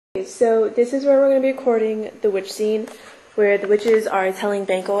So this is where we're going to be recording the witch scene, where the witches are telling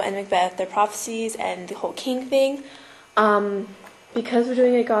Banquo and Macbeth their prophecies and the whole king thing. Because we're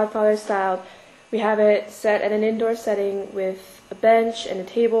doing it Godfather style, we have it set at an indoor setting with a bench and a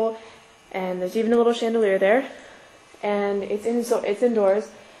table, and there's even a little chandelier there. And it's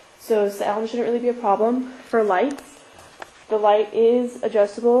indoors, so sound shouldn't really be a problem. For lights, the light is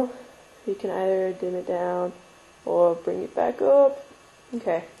adjustable. You can either dim it down or bring it back up.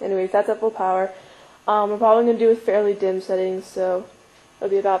 Okay, anyways, that's at full power. We're probably going to do with fairly dim settings, so it'll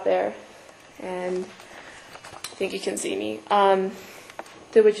be about there. And I think you can see me.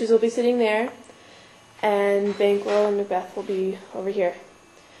 The witches will be sitting there, and Banquo and Macbeth will be over here.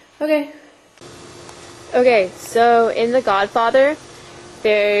 Okay. Okay, so in The Godfather,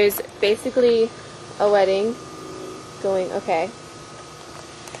 there's basically a wedding going,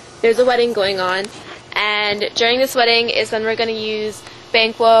 There's a wedding going on, and during this wedding is when we're going to use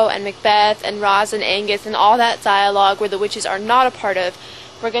Banquo and Macbeth and Roz and Angus and all that dialogue where the witches are not a part of.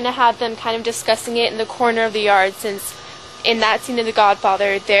 We're going to have them kind of discussing it in the corner of the yard, since in that scene of The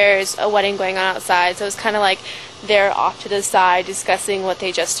Godfather there's a wedding going on outside, so it's kind of like they're off to the side discussing what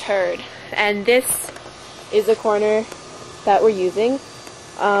they just heard. And this is a corner that we're using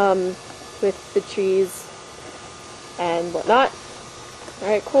with the trees and whatnot.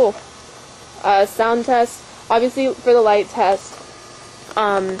 Alright, cool. Sound test. Obviously for the light test,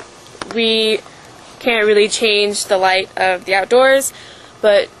 we can't really change the light of the outdoors,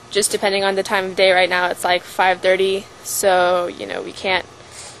 but just depending on the time of day, right now it's like 5:30, so you know we can't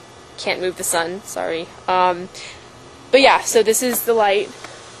move the sun, sorry. But yeah, so this is the light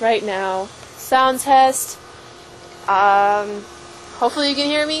right now. Sound test. Hopefully you can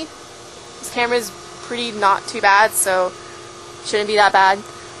hear me. This camera's pretty not too bad, so shouldn't be that bad.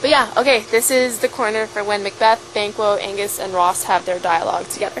 But yeah, okay, this is the corner for when Macbeth, Banquo, Angus, and Ross have their dialogue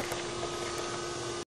together.